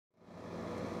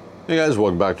Hey guys,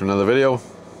 welcome back to another video.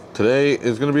 Today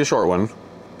is going to be a short one,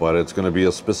 but it's going to be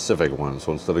a specific one.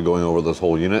 So instead of going over this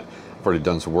whole unit, I've already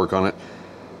done some work on it.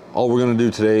 All we're going to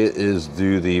do today is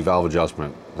do the valve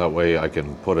adjustment. That way I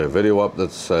can put a video up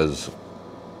that says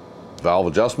valve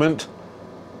adjustment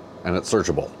and it's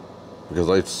searchable. Because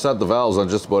I set the valves on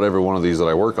just about every one of these that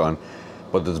I work on,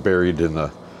 but it's buried in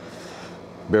the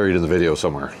video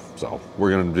somewhere. So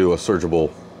we're going to do a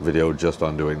searchable video just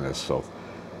on doing this. So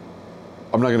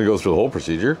I'm not going to go through the whole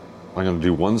procedure. I'm going to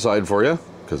do one side for you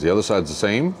because the other side's the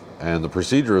same and the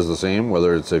procedure is the same,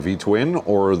 whether it's a V-twin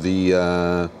or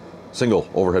the single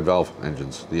overhead valve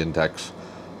engines, the Intex,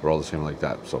 they're all the same like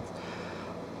that. So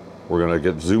we're going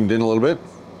to get zoomed in a little bit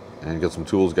and get some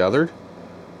tools gathered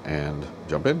and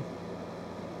jump in.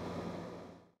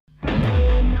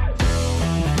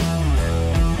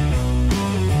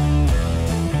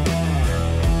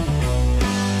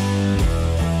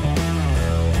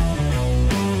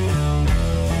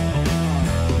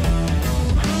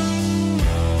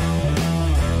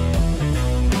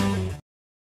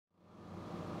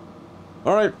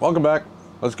 All right, welcome back.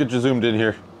 Let's get you zoomed in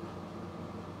here.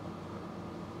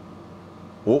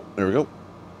 Oh, there we go.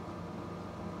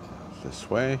 This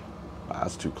way. Ah,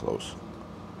 that's too close.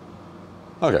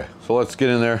 Okay, so let's get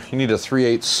in there. You need a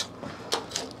 3/8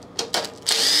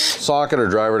 socket or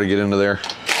driver to get into there.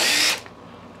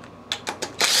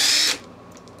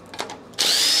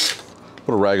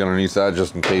 Put a rag underneath that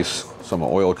just in case some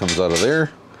oil comes out of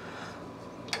there.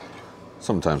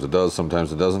 Sometimes it does,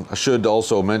 sometimes it doesn't. I should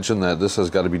also mention that this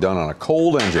has got to be done on a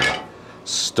cold engine.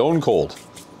 Stone cold.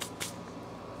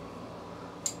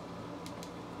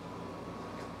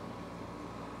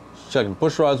 Checking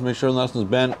push rods, make sure nothing's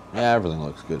bent. Yeah, everything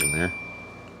looks good in there.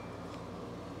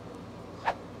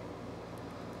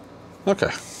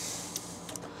 Okay.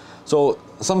 So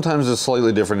sometimes it's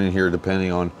slightly different in here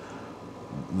depending on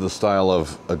the style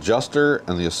of adjuster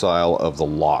and the style of the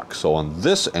lock. So on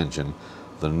this engine,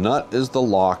 the nut is the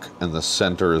lock and the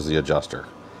center is the adjuster.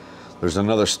 There's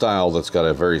another style that's got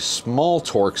a very small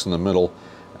Torx in the middle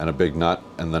and a big nut,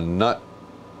 and the nut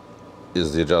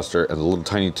is the adjuster and the little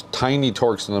tiny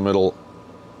Torx in the middle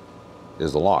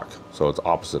is the lock. So it's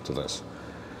opposite to this.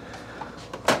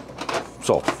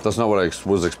 So that's not what I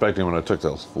was expecting when I took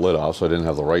the lid off, so I didn't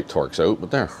have the right Torx out,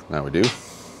 but there, now we do.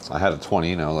 I had a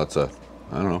 20, now that's a,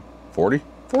 I don't know, 40?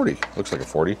 40, looks like a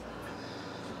 40.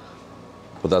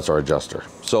 But that's our adjuster.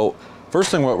 So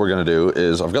first thing what we're gonna do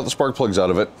is, I've got the spark plugs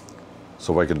out of it,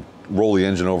 so I can roll the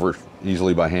engine over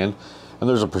easily by hand. And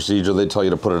there's a procedure, they tell you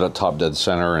to put it at top dead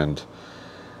center and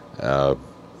a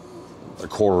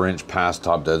 1/4 inch past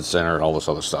top dead center and all this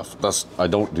other stuff. I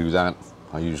don't do that.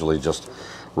 I usually just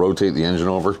rotate the engine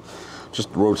over. Just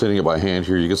rotating it by hand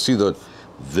here. You can see that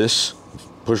this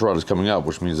push rod is coming up,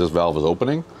 which means this valve is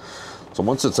opening. So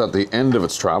once it's at the end of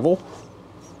its travel,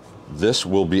 this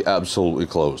will be absolutely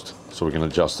closed. So we can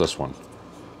adjust this one.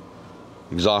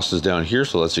 Exhaust is down here,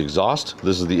 so that's the exhaust.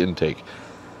 This is the intake.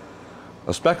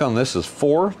 A spec on this is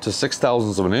 4 to 6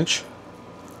 thousandths of an inch.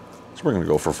 So we're gonna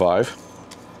go for 5.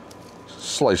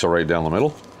 Slice it right down the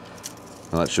middle.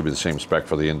 And that should be the same spec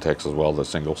for the Intex as well, the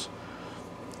singles.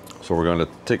 So we're gonna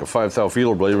take a 5 thou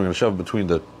feeler blade, we're gonna shove it between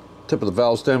the tip of the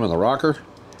valve stem and the rocker.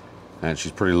 And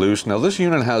she's pretty loose. Now this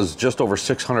unit has just over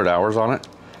 600 hours on it.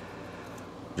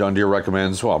 John Deere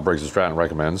recommends, well, Briggs and Stratton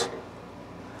recommends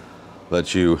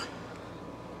that you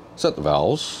set the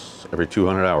valves every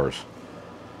 200 hours.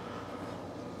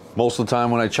 Most of the time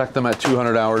when I check them at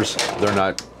 200 hours, they're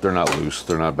not loose,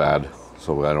 they're not bad.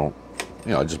 So I don't,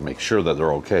 I just make sure that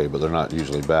they're okay, but they're not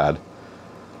usually bad.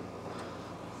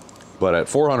 But at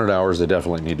 400 hours, they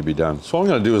definitely need to be done. So what I'm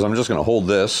gonna do is I'm just gonna hold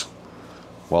this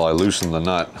while I loosen the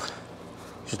nut.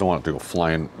 Just don't want it to go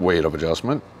flying way out of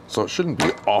adjustment. So it shouldn't be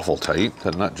awful tight.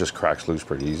 That nut just cracks loose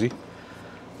pretty easy.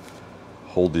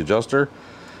 Hold the adjuster,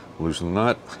 loosen the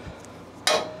nut.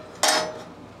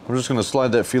 I'm just gonna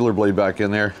slide that feeler blade back in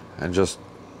there and just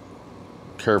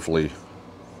carefully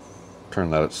turn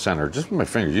that at center, just with my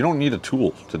fingers. You don't need a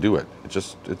tool to do it.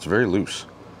 It's very loose.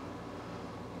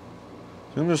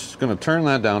 So I'm just gonna turn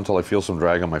that down until I feel some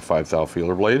drag on my 5 thou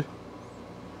feeler blade.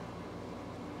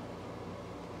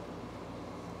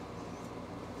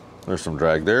 There's some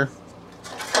drag there.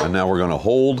 And now we're gonna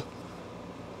hold,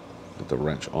 get the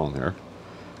wrench on there.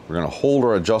 We're gonna hold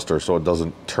our adjuster so it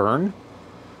doesn't turn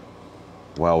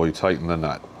while we tighten the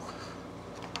nut.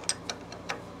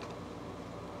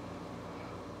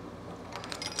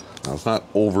 Now it's not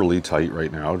overly tight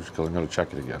right now, just because I'm gonna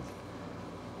check it again.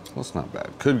 That's not bad.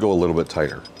 Could go a little bit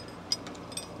tighter.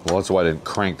 Well, that's why I didn't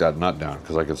crank that nut down,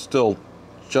 because I could still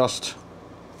just,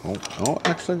 oh,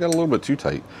 actually I got a little bit too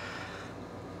tight.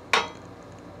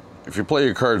 if you play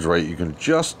your cards right, you can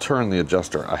just turn the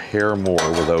adjuster a hair more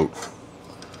without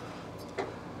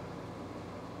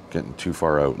getting too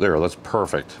far out. There, that's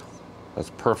perfect. That's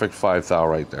perfect 5 thou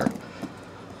right there.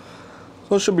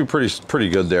 So it should be pretty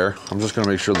good there. I'm just going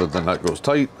to make sure that the nut goes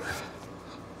tight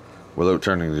without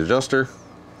turning the adjuster.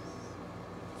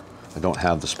 I don't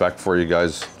have the spec for you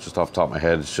guys just off the top of my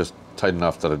head. It's just tight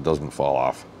enough that it doesn't fall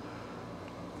off.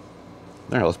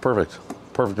 There, that's perfect.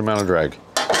 Perfect amount of drag.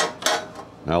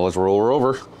 Now let's roll her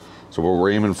over. So what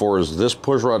we're aiming for is this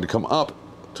push rod to come up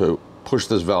to push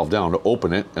this valve down to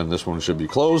open it, and this one should be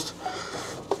closed.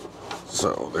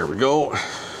 So there we go.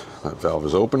 That valve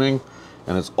is opening,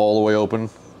 and it's all the way open.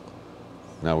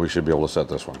 Now we should be able to set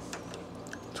this one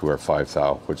to our 5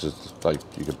 thou, which is like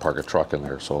you could park a truck in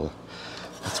there. So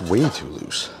that's way too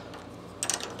loose.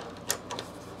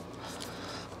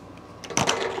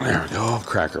 There we go.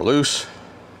 Crack her loose.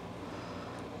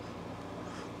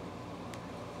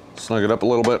 Snug it up a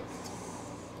little bit.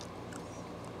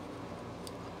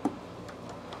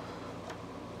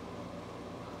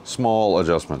 Small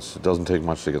adjustments. It doesn't take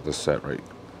much to get this set right.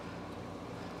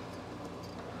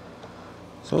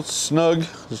 So it's snug.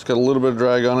 Just got a little bit of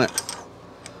drag on it.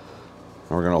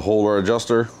 And we're going to hold our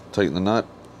adjuster, tighten the nut.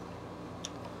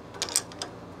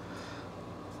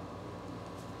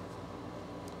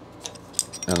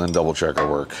 And then double check our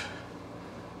work.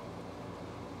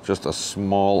 Just a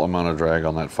small amount of drag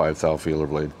on that 5 thou feeler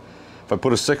blade. If I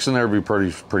put a 6 in there, it'd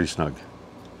be pretty snug.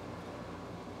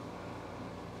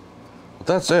 But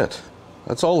that's it.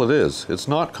 That's all it is. It's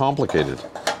not complicated.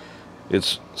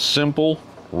 It's simple,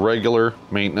 regular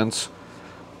maintenance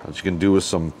that you can do with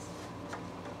some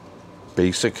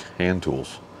basic hand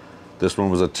tools. This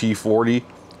one was a T40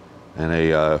 and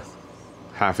a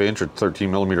 1/2 inch or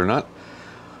 13 millimeter nut.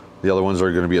 The other ones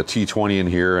are going to be a T20 in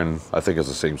here, and I think it's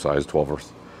the same size, 12 or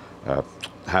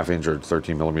 1/2 inch or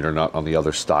 13 millimeter nut on the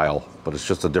other style, but it's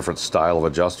just a different style of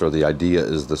adjuster. The idea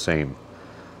is the same.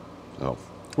 So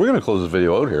we're going to close this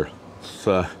video out here.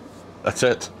 That's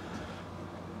it.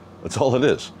 That's all it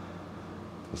is.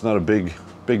 It's not a big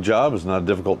job. It's not a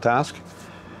difficult task,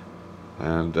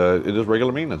 and it is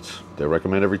regular maintenance. They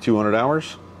recommend every 200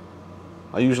 hours.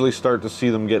 I usually start to see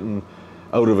them getting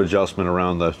out of adjustment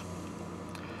around the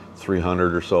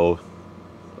 300 or so,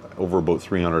 over about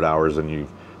 300 hours, and you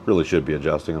really should be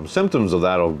adjusting them. Symptoms of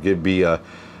that will be of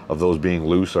those being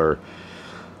loose are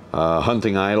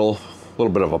hunting idle, a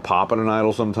little bit of a pop in an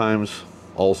idle sometimes.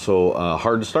 Also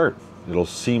hard to start. It'll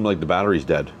seem like the battery's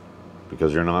dead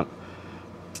because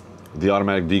the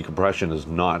automatic decompression is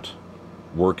not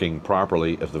working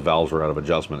properly if the valves are out of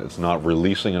adjustment. It's not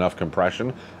releasing enough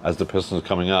compression as the piston is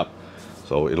coming up.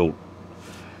 So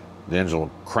the engine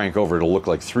will crank over, it'll look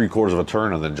like 3/4 of a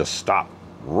turn and then just stop.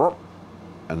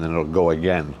 And then it'll go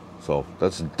again. So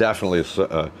that's definitely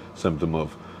a symptom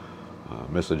of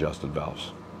misadjusted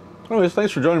valves. Anyways,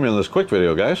 thanks for joining me on this quick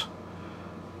video, guys.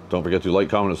 Don't forget to like,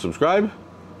 comment, and subscribe.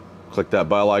 Click that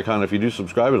bell icon if you do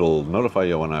subscribe. It'll notify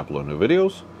you when I upload new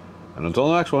videos. And until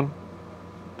the next one,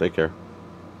 take care.